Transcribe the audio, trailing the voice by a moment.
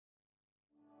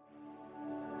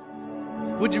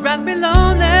Would you rather be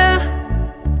lonely,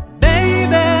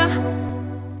 baby,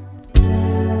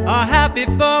 or happy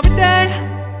for a day?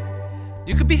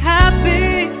 You could be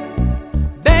happy,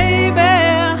 baby,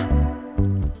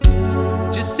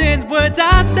 just saying the words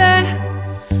I say.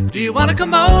 Do you wanna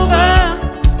come over,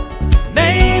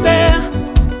 maybe,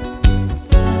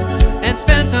 and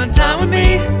spend some time with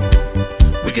me?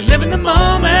 We can live in the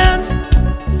moment,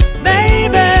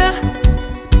 maybe,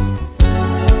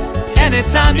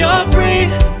 anytime you're free.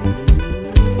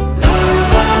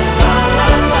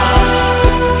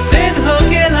 Sing the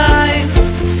hooky line,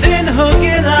 sing the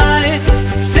hooky line,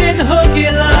 sing the hooky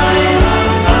line.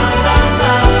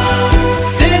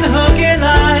 Sing the hooky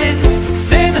line,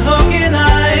 sing the hooky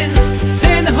line,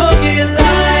 sing the hooky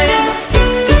line.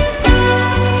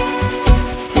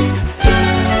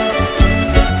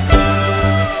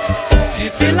 Do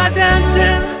you feel like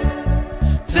dancing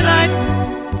tonight?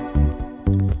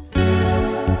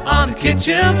 On the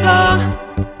kitchen floor,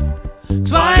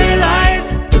 twilight,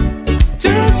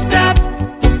 two-step,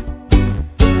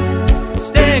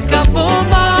 stay a couple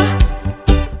more,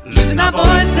 losing our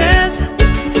voices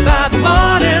by the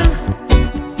morning.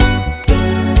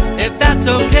 If that's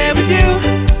okay with you,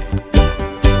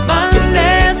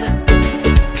 Monday's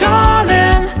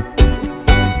calling,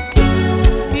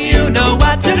 you know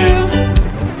what to do.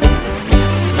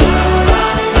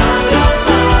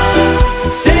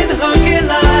 Say the hooky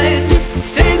line,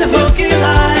 say the hooky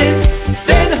line,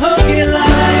 say the hooky line.